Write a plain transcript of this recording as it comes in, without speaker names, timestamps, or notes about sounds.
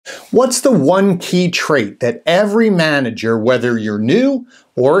What's the one key trait that every manager, whether you're new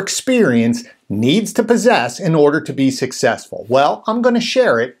or experienced, needs to possess in order to be successful? Well, I'm going to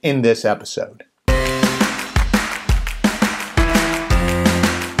share it in this episode.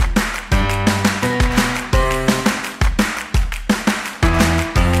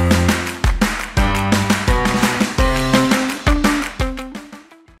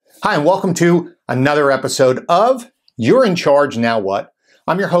 Hi, and welcome to another episode of You're in Charge, Now What?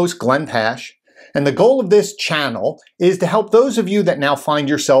 I'm your host, Glenn Pasch, and the goal of this channel is to help those of you that now find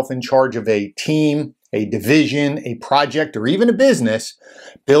yourself in charge of a team, a division, a project, or even a business,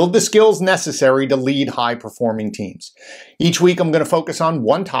 build the skills necessary to lead high-performing teams. Each week, I'm going to focus on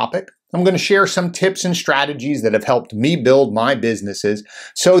one topic. I'm going to share some tips and strategies that have helped me build my businesses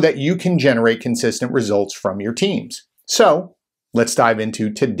so that you can generate consistent results from your teams. So, let's dive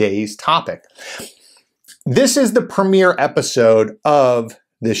into today's topic. This is the premiere episode of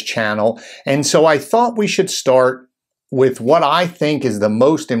this channel, and so I thought we should start with what I think is the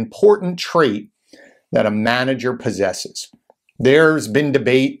most important trait that a manager possesses. There's been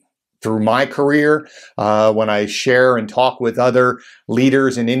debate through my career when I share and talk with other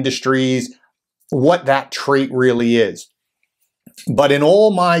leaders in industries what that trait really is. But in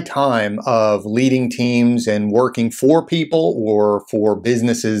all my time of leading teams and working for people or for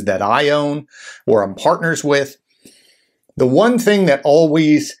businesses that I own or I'm partners with, the one thing that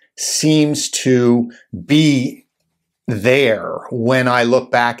always seems to be there when I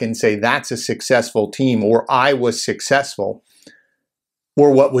look back and say that's a successful team, or I was successful,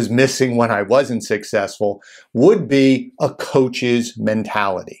 or what was missing when I wasn't successful, would be a coach's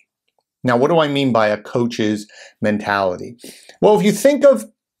mentality. Now, what do I mean by a coach's mentality? Well, if you think of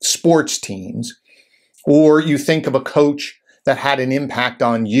sports teams, or you think of a coach that had an impact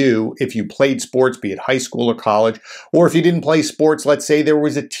on you if you played sports, be it high school or college, or if you didn't play sports, let's say there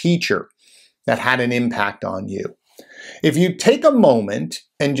was a teacher that had an impact on you. If you take a moment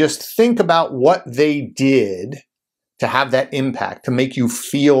and just think about what they did to have that impact, to make you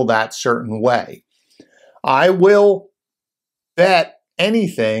feel that certain way, I will bet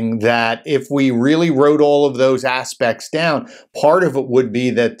anything that if we really wrote all of those aspects down, part of it would be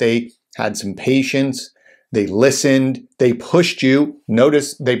that they had some patience, they listened, they pushed you.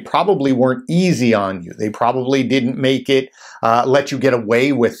 Notice they probably weren't easy on you. They probably didn't make it, let you get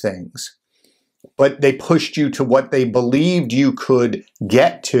away with things. But they pushed you to what they believed you could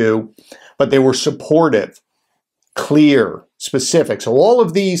get to, but they were supportive, clear, specific. So all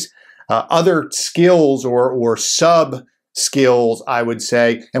of these other skills or sub skills, I would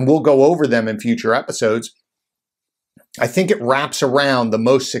say, and we'll go over them in future episodes, I think it wraps around the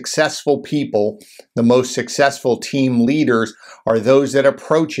most successful people, the most successful team leaders are those that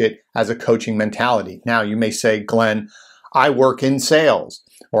approach it as a coaching mentality. Now, you may say, Glenn, I work in sales,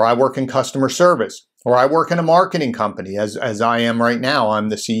 or I work in customer service, or I work in a marketing company, as I am right now. I'm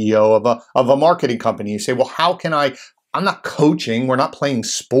the CEO of a marketing company. You say, well, how can I'm not coaching, we're not playing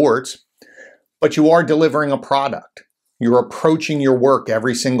sports, but you are delivering a product. You're approaching your work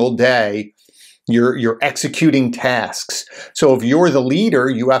every single day. You're executing tasks. So if you're the leader,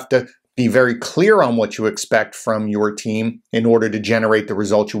 you have to be very clear on what you expect from your team in order to generate the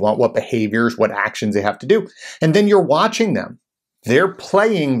results you want, what behaviors, what actions they have to do. And then you're watching them. They're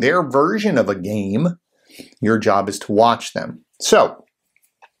playing their version of a game. Your job is to watch them. So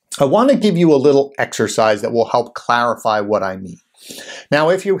I want to give you a little exercise that will help clarify what I mean. Now,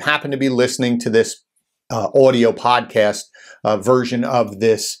 if you happen to be listening to this audio podcast version of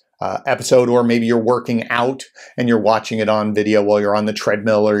this episode, or maybe you're working out and you're watching it on video while you're on the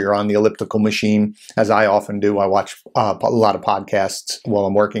treadmill or you're on the elliptical machine, as I often do. I watch a lot of podcasts while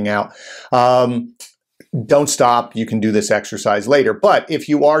I'm working out. Don't stop. You can do this exercise later. But if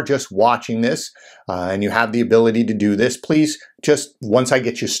you are just watching this and you have the ability to do this, please just, once I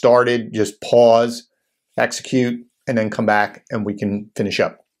get you started, just pause, execute, and then come back and we can finish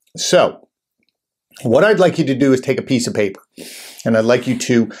up. So what I'd like you to do is take a piece of paper, and I'd like you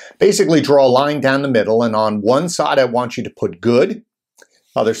to basically draw a line down the middle, and on one side I want you to put good,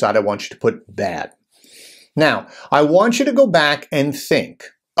 other side I want you to put bad. Now, I want you to go back and think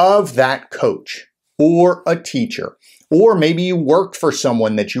of that coach or a teacher, or maybe you worked for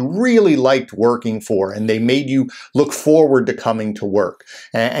someone that you really liked working for and they made you look forward to coming to work,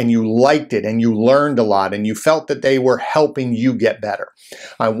 and you liked it and you learned a lot and you felt that they were helping you get better.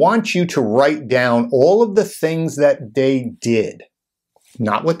 I want you to write down all of the things that they did,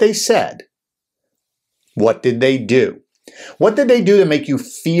 not what they said. What did they do? What did they do to make you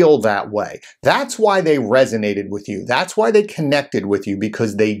feel that way? That's why they resonated with you. That's why they connected with you,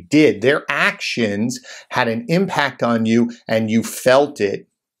 because they did. Their actions had an impact on you and you felt it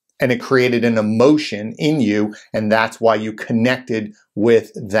and it created an emotion in you, and that's why you connected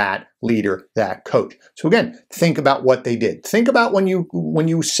with that leader, that coach. So again, think about what they did. Think about when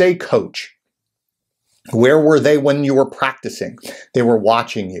you say coach, where were they when you were practicing? They were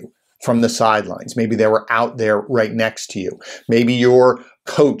watching you from the sidelines. Maybe they were out there right next to you. Maybe your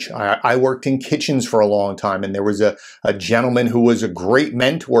coach, I worked in kitchens for a long time, and there was a gentleman who was a great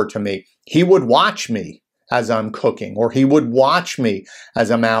mentor to me. He would watch me as I'm cooking, or he would watch me as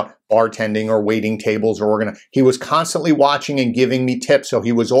I'm out bartending or waiting tables or organizing. He was constantly watching and giving me tips, so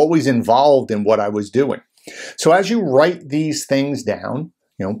he was always involved in what I was doing. So as you write these things down,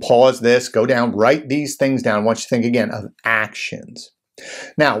 pause this, go down, write these things down. I want you to think again of actions.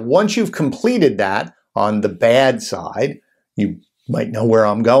 Now, once you've completed that on the bad side, you might know where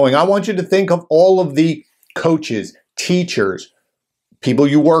I'm going. I want you to think of all of the coaches, teachers, people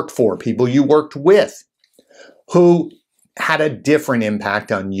you worked for, people you worked with, who had a different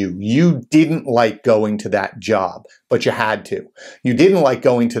impact on you. You didn't like going to that job, but you had to. You didn't like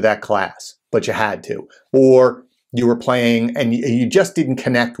going to that class, but you had to. Or you were playing and you just didn't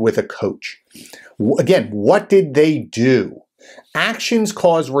connect with a coach. Again, what did they do? Actions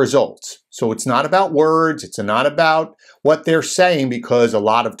cause results. So it's not about words. It's not about what they're saying, because a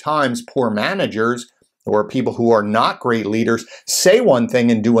lot of times poor managers or people who are not great leaders say one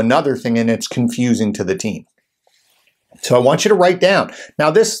thing and do another thing, and it's confusing to the team. So I want you to write down.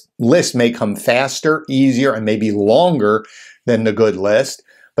 Now, this list may come faster, easier, and maybe longer than the good list,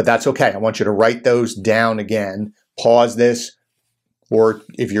 but that's okay. I want you to write those down again. Pause this, or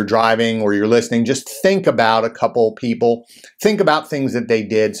if you're driving or you're listening, just think about a couple people. Think about things that they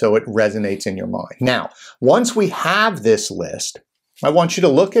did so it resonates in your mind. Now, once we have this list, I want you to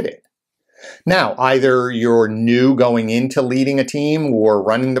look at it. Now, either you're new going into leading a team or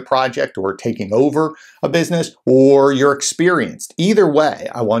running the project or taking over a business, or you're experienced. Either way,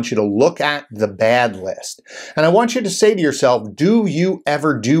 I want you to look at the bad list. And I want you to say to yourself, do you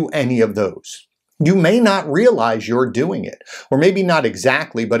ever do any of those? You may not realize you're doing it, or maybe not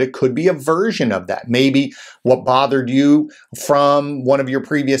exactly, but it could be a version of that. Maybe what bothered you from one of your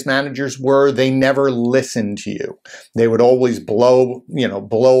previous managers were they never listened to you. They would always blow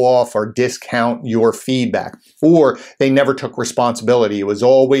off or discount your feedback, or they never took responsibility. It was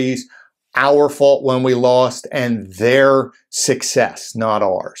always our fault when we lost and their success, not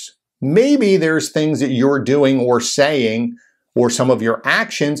ours. Maybe there's things that you're doing or saying, or some of your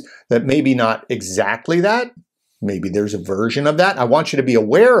actions that maybe not exactly that. Maybe there's a version of that. I want you to be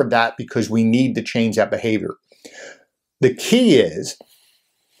aware of that, because we need to change that behavior. The key is,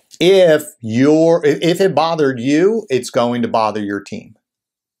 if it bothered you, it's going to bother your team.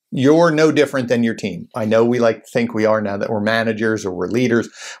 You're no different than your team. I know we like to think we are now that we're managers or we're leaders.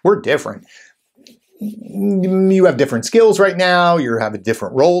 We're different. You have different skills right now. You have a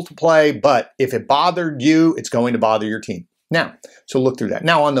different role to play. But if it bothered you, it's going to bother your team. Now, so look through that.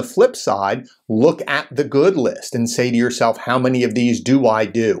 Now, on the flip side, look at the good list and say to yourself, how many of these do I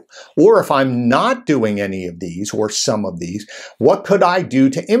do? Or if I'm not doing any of these or some of these, what could I do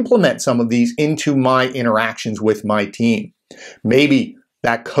to implement some of these into my interactions with my team? Maybe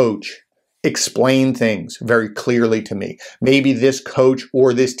that coach explained things very clearly to me. Maybe this coach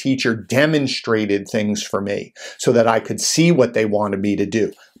or this teacher demonstrated things for me so that I could see what they wanted me to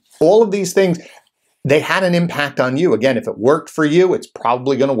do. All of these things, they had an impact on you. Again, if it worked for you, it's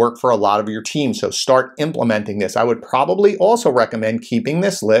probably going to work for a lot of your team. So start implementing this. I would probably also recommend keeping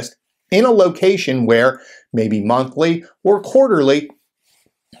this list in a location where maybe monthly or quarterly,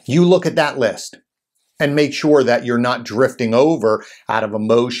 you look at that list and make sure that you're not drifting over out of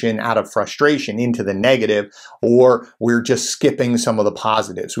emotion, out of frustration into the negative, or we're just skipping some of the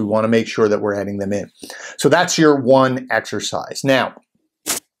positives. We want to make sure that we're adding them in. So that's your one exercise. Now,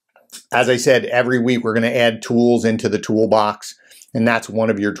 as I said, every week we're going to add tools into the toolbox, and that's one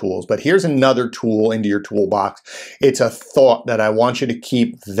of your tools. But here's another tool into your toolbox. It's a thought that I want you to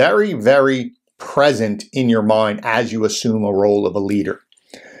keep very, very present in your mind as you assume a role of a leader.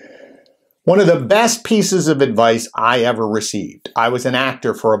 One of the best pieces of advice I ever received. I was an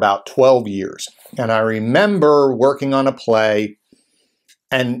actor for about 12 years, and I remember working on a play,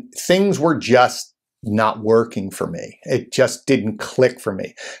 and things were just not working for me. It just didn't click for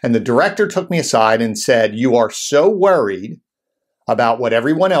me. And the director took me aside and said, you are so worried about what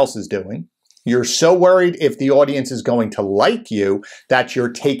everyone else is doing. You're so worried if the audience is going to like you that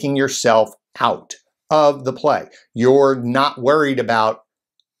you're taking yourself out of the play. You're not worried about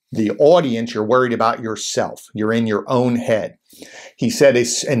the audience, you're worried about yourself. You're in your own head. He said,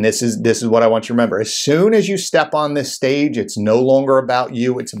 and this is what I want you to remember, as soon as you step on this stage, it's no longer about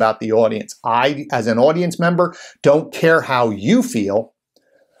you, it's about the audience. I, as an audience member, don't care how you feel.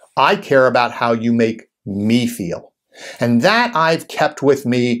 I care about how you make me feel. And that I've kept with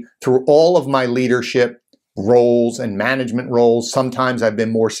me through all of my leadership roles and management roles. Sometimes I've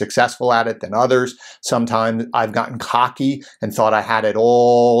been more successful at it than others. Sometimes I've gotten cocky and thought I had it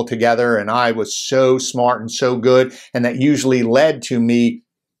all together and I was so smart and so good. And that usually led to me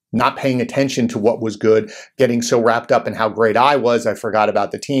not paying attention to what was good, getting so wrapped up in how great I was, I forgot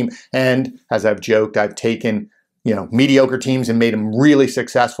about the team. And as I've joked, I've taken mediocre teams and made them really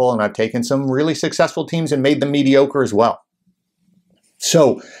successful, and I've taken some really successful teams and made them mediocre as well.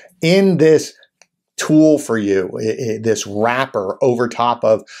 So in this tool for you, this wrapper over top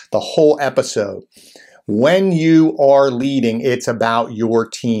of the whole episode, when you are leading, it's about your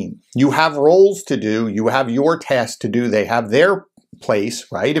team. You have roles to do, you have your tasks to do, they have their place,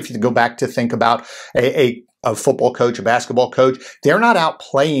 right? If you go back to think about a football coach, a basketball coach, they're not out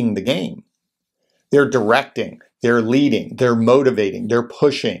playing the game. They're directing, they're leading, they're motivating, they're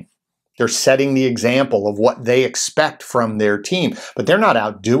pushing. They're setting the example of what they expect from their team, but they're not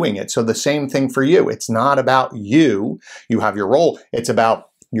out doing it. So the same thing for you. It's not about you. You have your role. It's about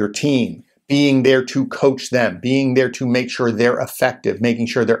your team, being there to coach them, being there to make sure they're effective, making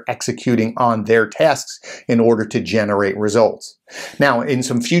sure they're executing on their tasks in order to generate results. Now, in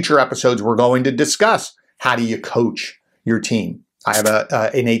some future episodes, we're going to discuss how do you coach your team. I have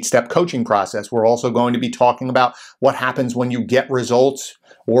an 8-step coaching process. We're also going to be talking about what happens when you get results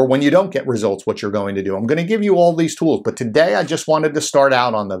or when you don't get results, what you're going to do. I'm going to give you all these tools, but today I just wanted to start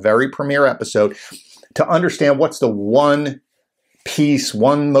out on the very premiere episode to understand what's the one piece,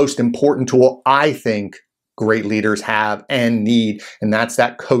 one most important tool I think great leaders have and need, and that's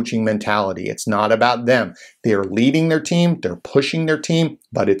that coaching mentality. It's not about them. They're leading their team, they're pushing their team,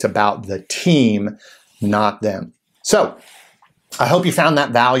 but it's about the team, not them. So I hope you found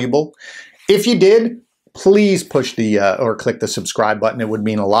that valuable. If you did, please push the or click the subscribe button. It would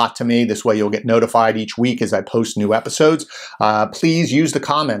mean a lot to me. This way you'll get notified each week as I post new episodes. Please use the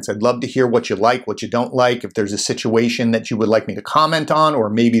comments. I'd love to hear what you like, what you don't like. If there's a situation that you would like me to comment on, or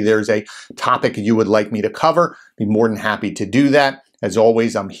maybe there's a topic you would like me to cover, I'd be more than happy to do that. As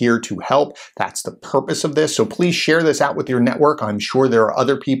always, I'm here to help. That's the purpose of this. So please share this out with your network. I'm sure there are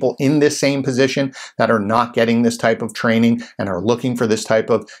other people in this same position that are not getting this type of training and are looking for this type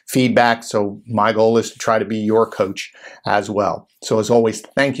of feedback. So my goal is to try to be your coach as well. So as always,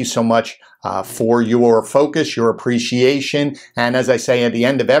 thank you so much for your focus, your appreciation. And as I say at the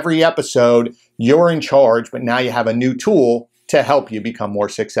end of every episode, you're in charge, but now you have a new tool to help you become more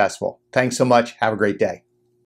successful. Thanks so much. Have a great day.